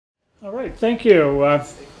All right, thank you.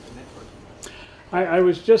 I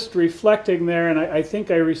was just reflecting there, and I think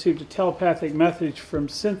I received a telepathic message from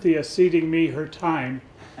Cynthia ceding me her time.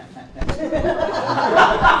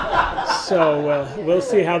 So we'll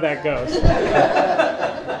see how that goes.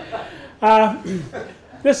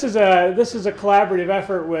 This is a collaborative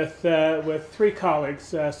effort with three colleagues,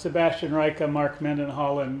 Sebastian Reicha, Mark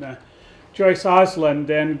Mendenhall, and Joyce Osland,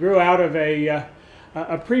 and grew out of a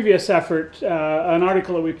previous effort, an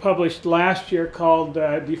article that we published last year called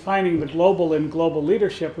Defining the Global in Global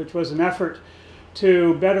Leadership, which was an effort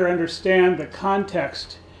to better understand the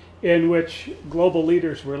context in which global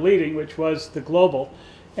leaders were leading, which was the global.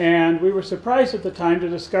 And we were surprised at the time to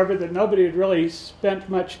discover that nobody had really spent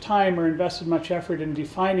much time or invested much effort in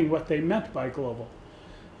defining what they meant by global.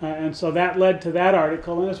 And so that led to that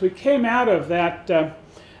article. And as we came out of that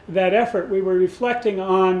effort, we were reflecting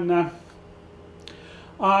on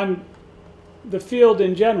the field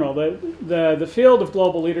in general, the field of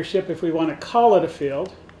global leadership, if we want to call it a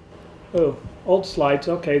field. Oh, old slides.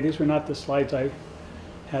 Okay, these were not the slides I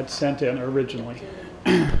had sent in originally.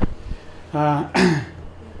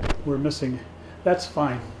 We're missing. That's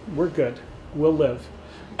fine. We're good. We'll live.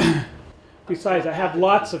 Besides, I have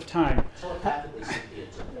lots of time.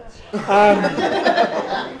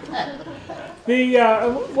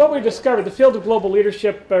 What we discovered, the field of global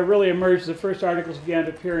leadership really emerged. The first articles began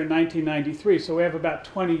to appear in 1993, so we have about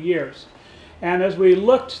 20 years. And as we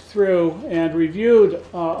looked through and reviewed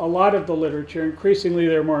a lot of the literature, increasingly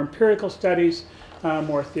there are more empirical studies,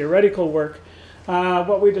 more theoretical work,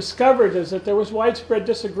 what we discovered is that there was widespread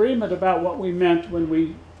disagreement about what we meant when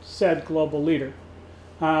we said global leader.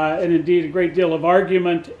 And indeed a great deal of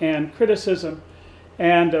argument and criticism.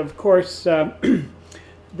 And of course,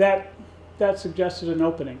 that suggested an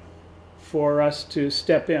opening for us to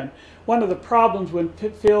step in. One of the problems when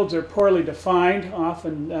fields are poorly defined,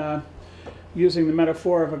 often using the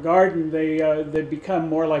metaphor of a garden, they become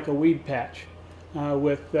more like a weed patch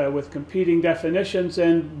with competing definitions,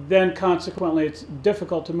 and then consequently it's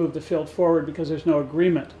difficult to move the field forward because there's no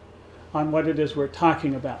agreement on what it is we're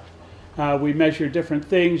talking about. We measure different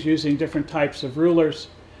things using different types of rulers,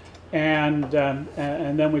 and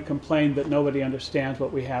then we complain that nobody understands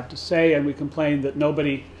what we have to say, and we complain that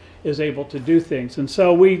nobody is able to do things. And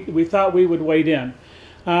so we thought we would wade in.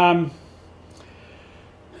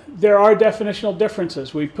 There are definitional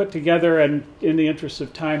differences we put together, and in the interest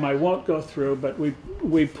of time I won't go through, but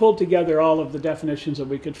we pulled together all of the definitions that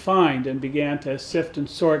we could find and began to sift and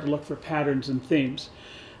sort and look for patterns and themes.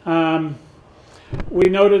 We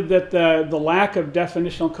noted that the lack of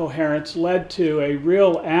definitional coherence led to a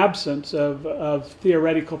real absence of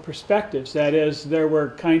theoretical perspectives. That is, there were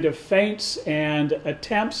kind of feints and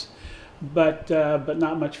attempts, but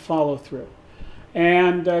not much follow-through.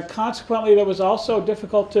 And consequently, it was also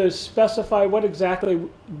difficult to specify what exactly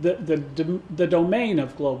the domain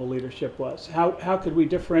of global leadership was. How could we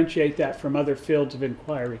differentiate that from other fields of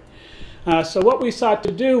inquiry? So what we sought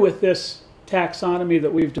to do with this taxonomy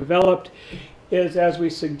that we've developed is, as we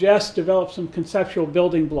suggest, develop some conceptual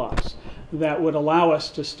building blocks that would allow us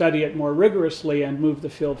to study it more rigorously and move the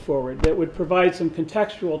field forward, that would provide some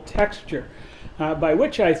contextual texture, by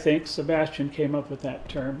which I think Sebastian came up with that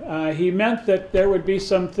term. He meant that there would be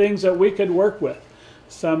some things that we could work with,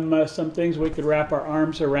 some things we could wrap our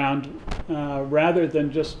arms around, rather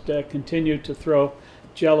than just continue to throw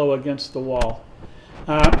Jello against the wall.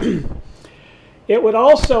 It would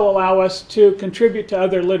also allow us to contribute to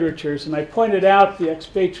other literatures, and I pointed out the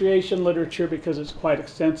expatriation literature because it's quite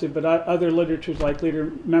extensive, but other literatures like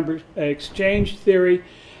leader-member exchange theory,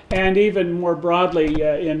 and even more broadly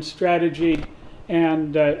in strategy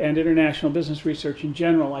and international business research in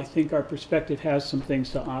general. I think our perspective has some things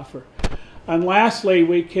to offer. And lastly,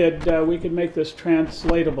 we could make this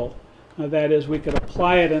translatable. That is, we could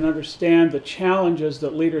apply it and understand the challenges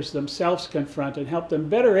that leaders themselves confront and help them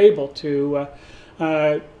better able to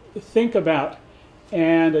think about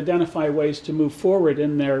and identify ways to move forward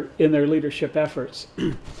in their leadership efforts.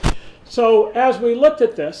 So as we looked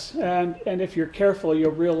at this, and if you're careful,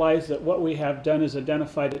 you'll realize that what we have done is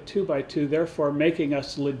identified it 2 by 2, therefore making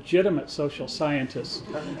us legitimate social scientists.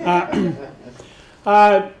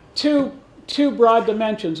 Two broad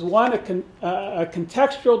dimensions. One, a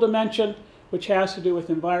contextual dimension, which has to do with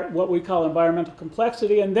what we call environmental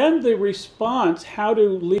complexity, and then the response, how do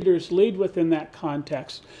leaders lead within that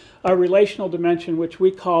context, a relational dimension, which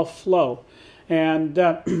we call flow. And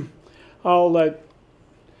I'll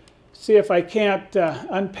see if I can't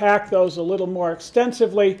unpack those a little more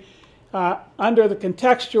extensively. Under the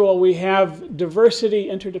contextual, we have diversity,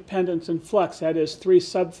 interdependence, and flux. That is 3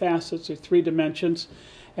 subfacets or 3 dimensions.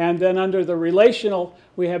 And then under the relational,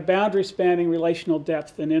 we have boundary spanning, relational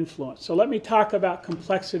depth, and influence. So let me talk about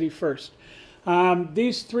complexity first.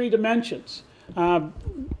 These three dimensions.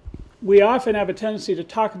 We often have a tendency to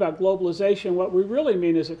talk about globalization. What we really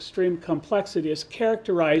mean is extreme complexity is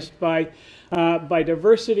characterized by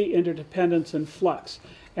diversity, interdependence, and flux.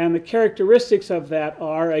 And the characteristics of that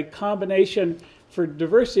are a combination. For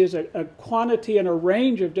diversity is a quantity and a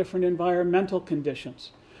range of different environmental conditions.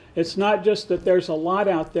 It's not just that there's a lot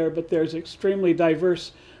out there, but there's extremely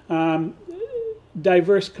diverse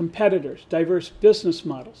competitors, diverse business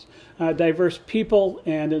models, diverse people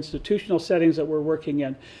and institutional settings that we're working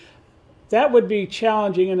in. That would be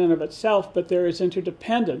challenging in and of itself, but there is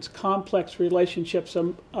interdependence, complex relationships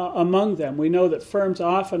among them. We know that firms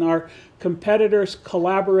often are competitors,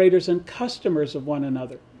 collaborators, and customers of one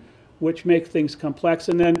another, which make things complex.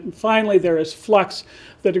 And then finally, there is flux,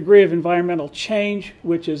 the degree of environmental change,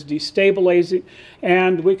 which is destabilizing.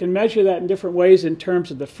 And we can measure that in different ways in terms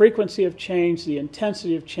of the frequency of change, the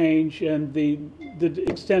intensity of change, and the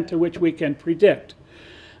extent to which we can predict.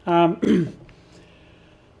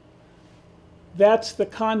 That's the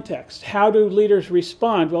context. How do leaders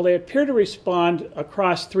respond? Well, they appear to respond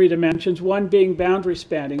across three dimensions, one being boundary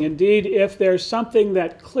spanning. Indeed, if there's something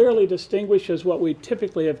that clearly distinguishes what we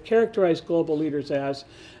typically have characterized global leaders as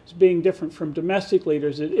being different from domestic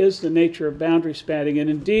leaders, it is the nature of boundary spanning. And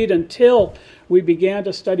indeed, until we began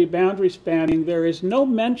to study boundary spanning, there is no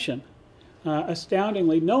mention,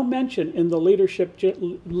 astoundingly, no mention in the leadership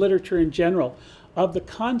literature in general of the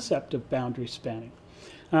concept of boundary spanning.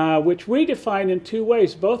 Which we define in two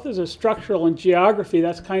ways, both as a structural and geography,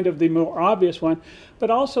 that's kind of the more obvious one, but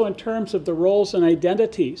also in terms of the roles and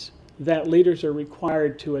identities that leaders are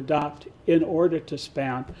required to adopt in order to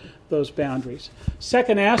span those boundaries.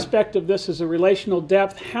 Second aspect of this is a relational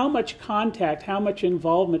depth. How much contact, how much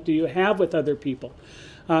involvement do you have with other people?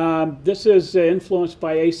 This is influenced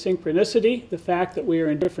by asynchronicity, the fact that we are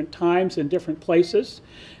in different times and different places.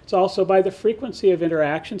 It's also by the frequency of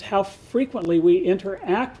interactions, how frequently we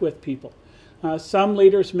interact with people. Some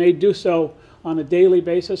leaders may do so on a daily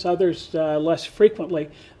basis, others less frequently.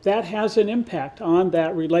 That has an impact on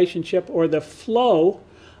that relationship or the flow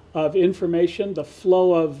of information, the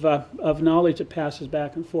flow of knowledge that passes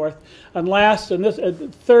back and forth. And last, and this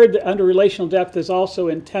third under relational depth is also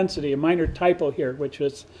intensity, a minor typo here, which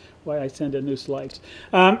is why I send in new slides.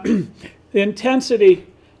 The intensity,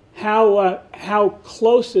 how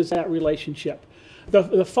close is that relationship?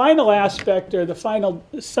 The final aspect, or the final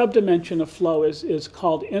subdimension of flow is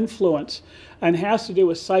called influence, and has to do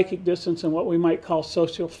with psychic distance and what we might call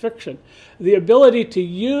social fiction. The ability to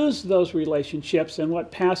use those relationships and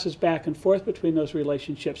what passes back and forth between those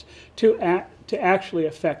relationships to actually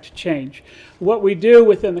affect change. What we do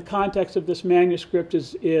within the context of this manuscript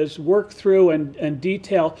is work through and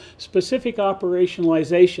detail specific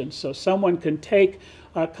operationalizations. So someone can take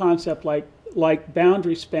a concept like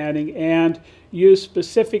boundary spanning and use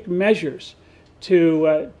specific measures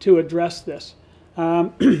to address this.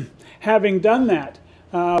 Having done that,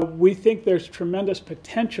 we think there's tremendous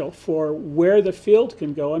potential for where the field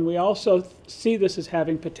can go, and we also see this as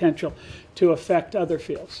having potential to affect other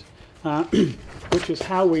fields, which is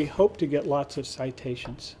how we hope to get lots of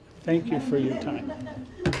citations. Thank you for your time.